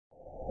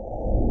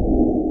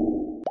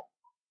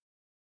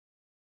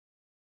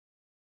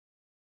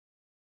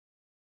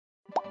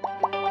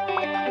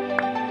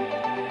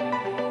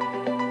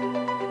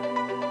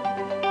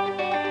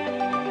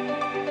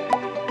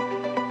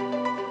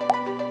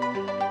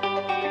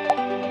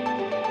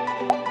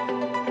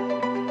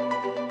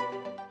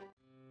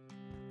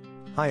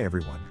Hi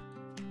everyone.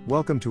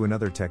 Welcome to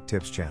another Tech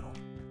Tips channel.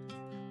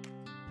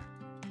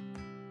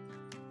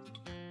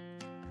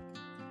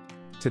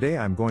 Today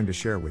I'm going to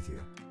share with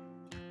you.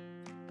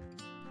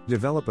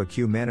 Develop a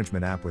queue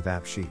management app with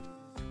AppSheet.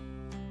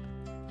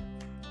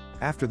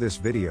 After this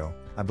video,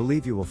 I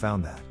believe you will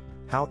found that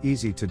how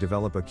easy to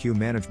develop a queue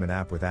management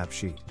app with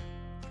AppSheet.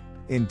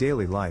 In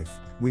daily life,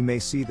 we may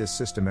see this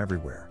system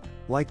everywhere,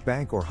 like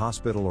bank or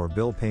hospital or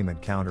bill payment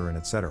counter and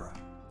etc.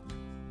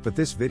 But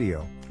this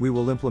video, we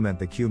will implement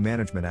the queue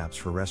management apps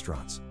for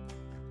restaurants.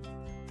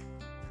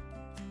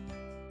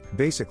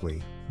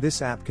 Basically,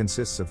 this app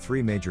consists of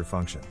three major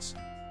functions.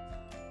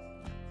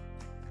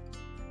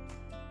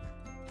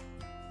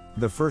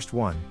 The first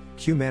one,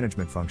 queue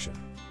management function,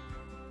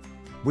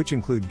 which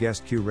include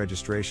guest queue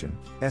registration,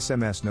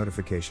 SMS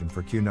notification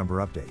for queue number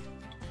update,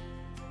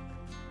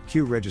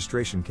 queue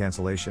registration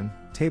cancellation,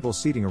 table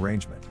seating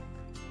arrangement.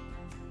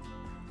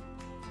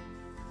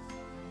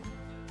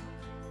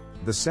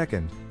 The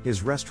second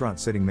is restaurant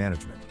sitting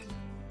management,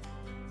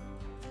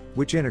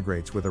 which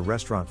integrates with a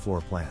restaurant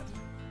floor plan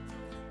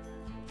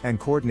and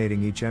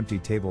coordinating each empty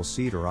table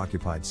seat or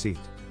occupied seat.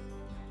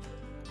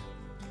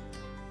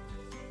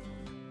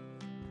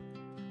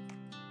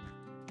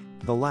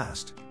 The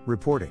last,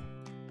 reporting.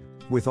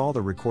 With all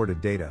the recorded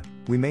data,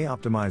 we may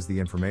optimize the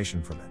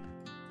information from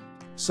it,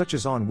 such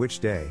as on which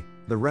day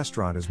the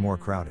restaurant is more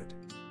crowded,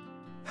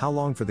 how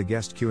long for the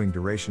guest queuing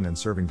duration and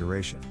serving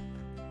duration,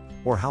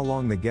 or how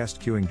long the guest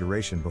queuing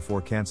duration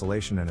before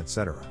cancellation and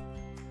etc.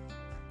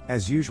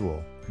 As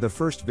usual, the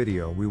first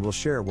video we will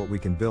share what we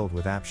can build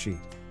with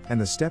AppSheet, and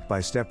the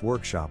step-by-step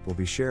workshop will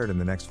be shared in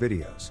the next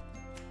videos.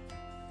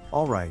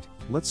 Alright,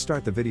 let's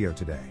start the video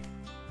today.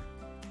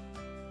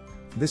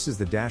 This is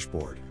the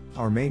dashboard,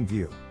 our main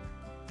view.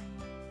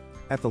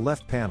 At the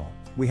left panel,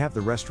 we have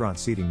the restaurant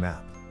seating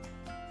map.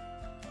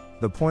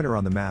 The pointer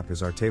on the map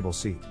is our table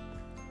seat.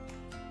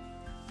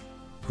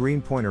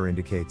 Green pointer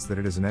indicates that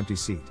it is an empty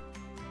seat,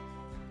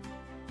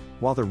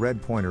 while the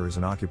red pointer is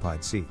an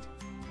occupied seat.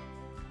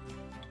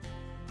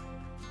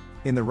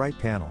 In the right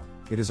panel,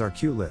 it is our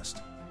queue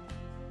list.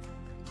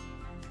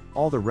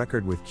 All the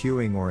record with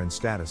queuing or in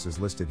status is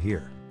listed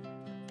here.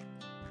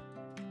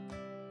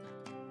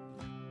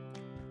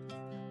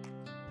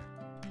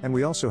 And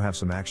we also have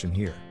some action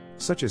here,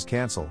 such as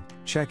cancel,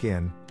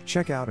 check-in,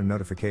 check-out and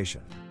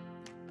notification.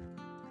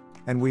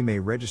 And we may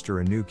register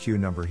a new queue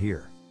number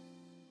here.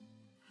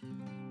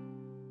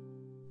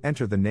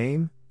 Enter the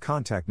name,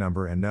 contact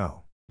number and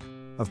no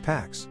of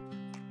packs.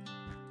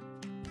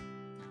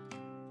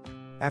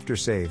 After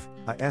save,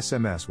 a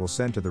SMS will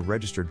send to the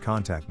registered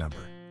contact number.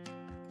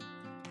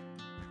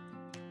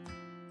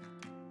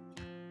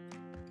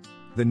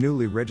 The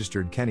newly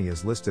registered Kenny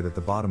is listed at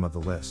the bottom of the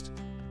list.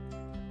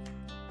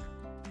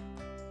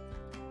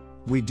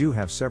 We do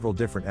have several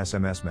different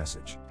SMS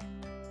message.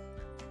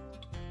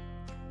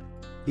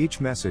 Each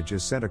message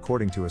is sent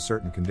according to a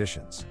certain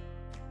conditions,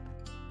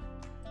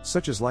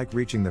 such as like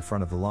reaching the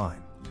front of the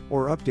line,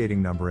 or updating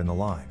number in the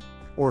line,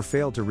 or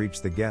failed to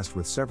reach the guest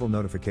with several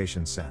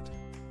notifications sent.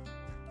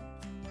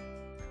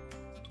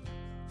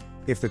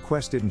 If the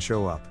quest didn't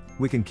show up,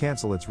 we can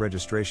cancel its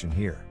registration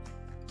here.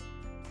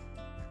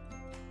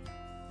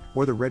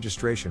 Or the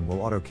registration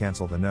will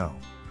auto-cancel the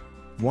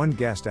one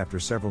guest after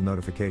several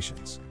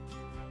notifications.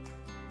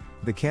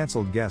 The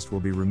cancelled guest will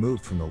be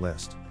removed from the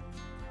list.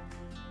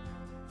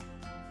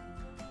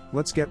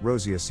 Let's get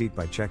Rosie a seat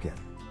by check-in.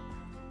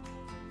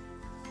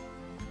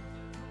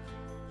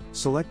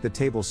 Select the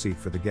table seat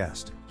for the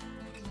guest.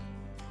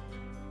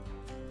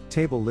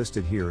 Table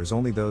listed here is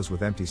only those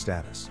with empty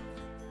status.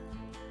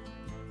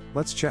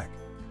 Let's check.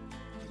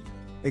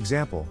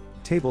 Example,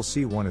 table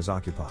C1 is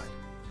occupied.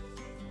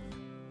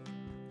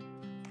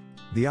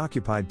 The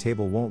occupied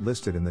table won't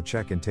listed in the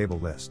check-in table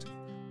list.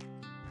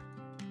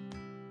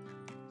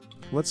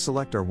 Let's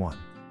select R1.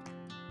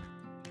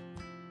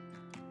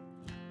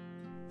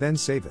 Then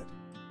save it.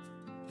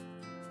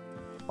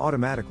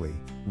 Automatically,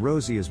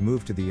 Rosie is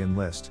moved to the in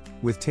list,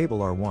 with table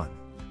R1.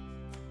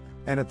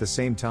 And at the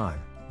same time,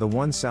 the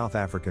one South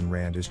African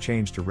rand is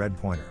changed to red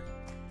pointer.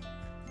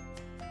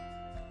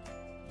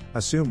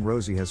 Assume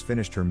Rosie has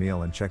finished her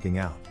meal and checking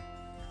out.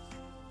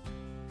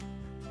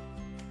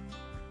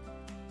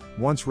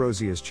 Once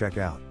Rosie is checked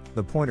out,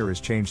 the pointer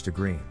is changed to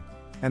green,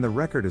 and the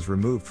record is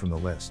removed from the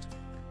list.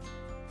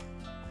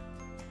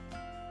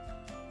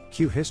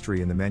 Queue history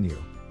in the menu,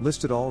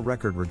 listed all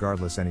record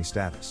regardless any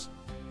status.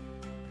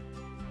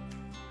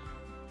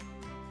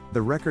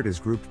 The record is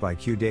grouped by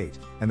queue date,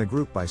 and the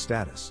group by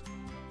status.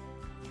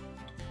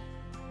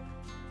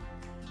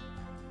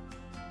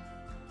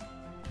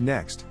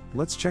 Next,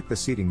 let's check the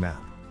seating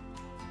map.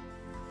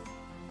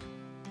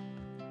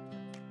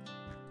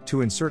 To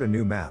insert a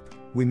new map,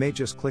 we may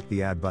just click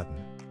the Add button.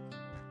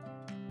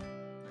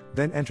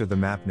 Then enter the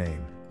map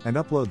name, and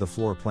upload the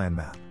floor plan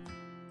map.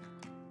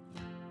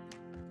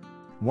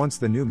 Once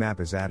the new map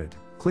is added,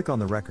 click on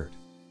the record.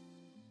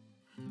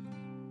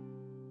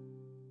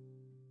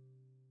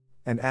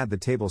 And add the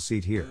table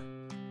seat here.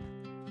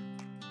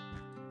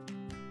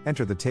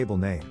 Enter the table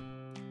name.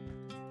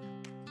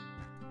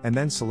 and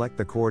then select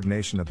the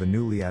coordination of the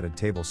newly added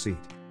table seat.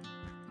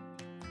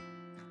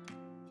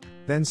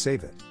 Then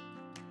save it.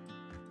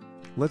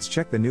 Let's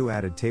check the new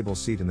added table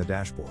seat in the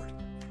dashboard.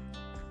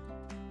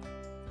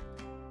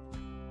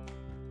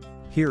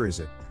 Here is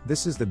it.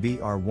 This is the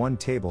BR1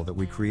 table that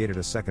we created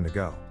a second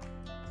ago.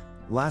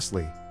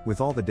 Lastly,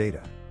 with all the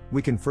data,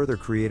 we can further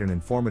create an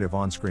informative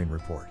on-screen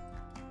report,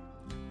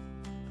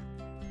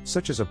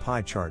 such as a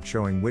pie chart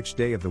showing which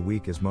day of the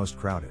week is most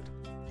crowded.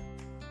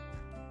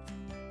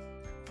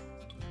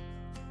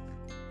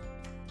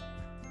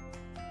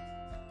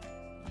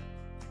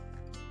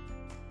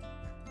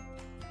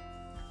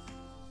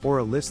 Or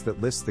a list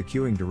that lists the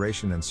queuing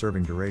duration and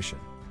serving duration.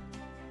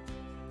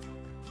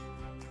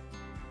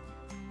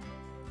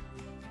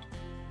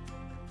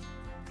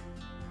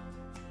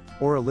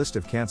 Or a list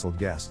of canceled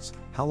guests,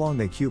 how long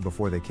they queue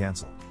before they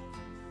cancel.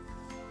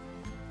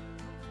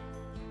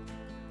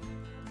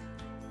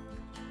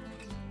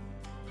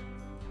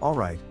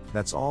 Alright,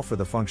 that's all for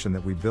the function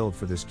that we build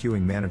for this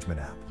queuing management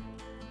app.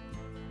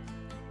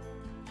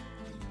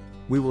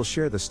 We will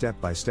share the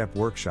step-by-step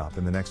workshop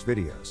in the next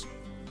videos.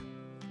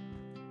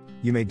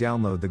 You may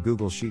download the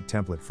Google Sheet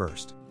template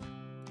first.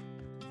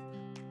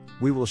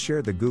 We will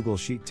share the Google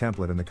Sheet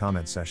template in the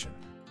comment section.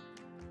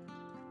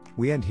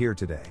 We end here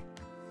today.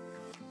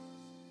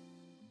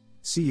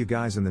 See you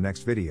guys in the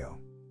next video.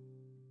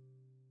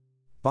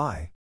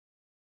 Bye.